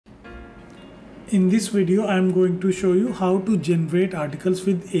In this video, I am going to show you how to generate articles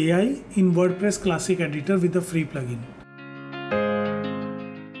with AI in WordPress Classic Editor with a free plugin.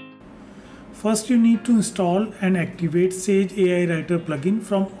 First, you need to install and activate Sage AI Writer plugin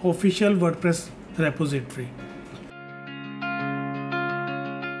from official WordPress repository.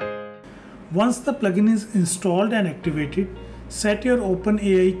 Once the plugin is installed and activated, set your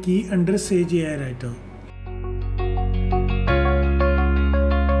OpenAI key under Sage AI Writer.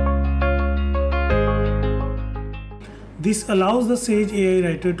 This allows the Sage AI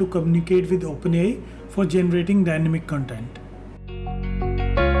Writer to communicate with OpenAI for generating dynamic content.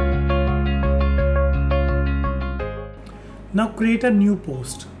 Now create a new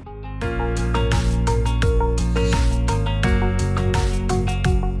post.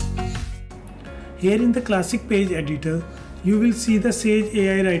 Here in the Classic Page Editor, you will see the Sage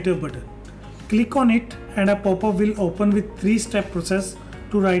AI Writer button. Click on it and a pop-up will open with 3-step process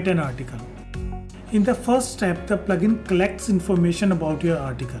to write an article. In the first step, the plugin collects information about your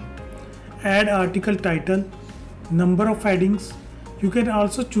article. Add article title, number of headings. You can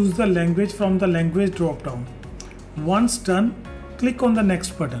also choose the language from the language drop-down. Once done, click on the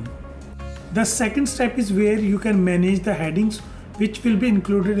next button. The second step is where you can manage the headings which will be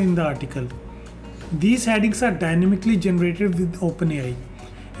included in the article. These headings are dynamically generated with OpenAI.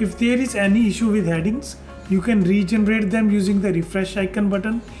 If there is any issue with headings, you can regenerate them using the refresh icon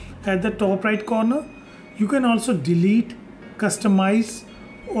button at the top right corner. You can also delete, customize,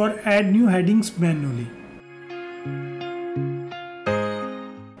 or add new headings manually.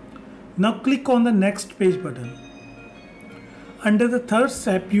 Now click on the next page button. Under the third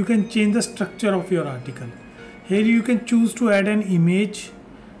step, you can change the structure of your article. Here you can choose to add an image,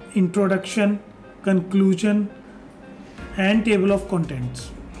 introduction, conclusion, and table of contents.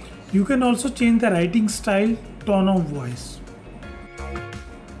 You can also change the writing style, tone of voice.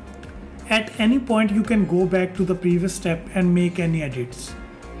 At any point, you can go back to the previous step and make any edits.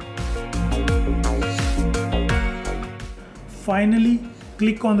 Finally,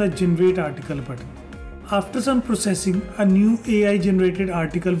 click on the Generate Article button. After some processing, a new AI generated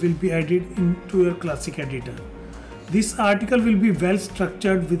article will be added into your Classic Editor. This article will be well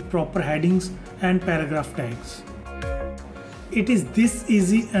structured with proper headings and paragraph tags. It is this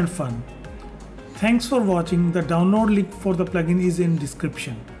easy and fun. Thanks for watching. The download link for the plugin is in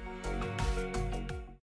description.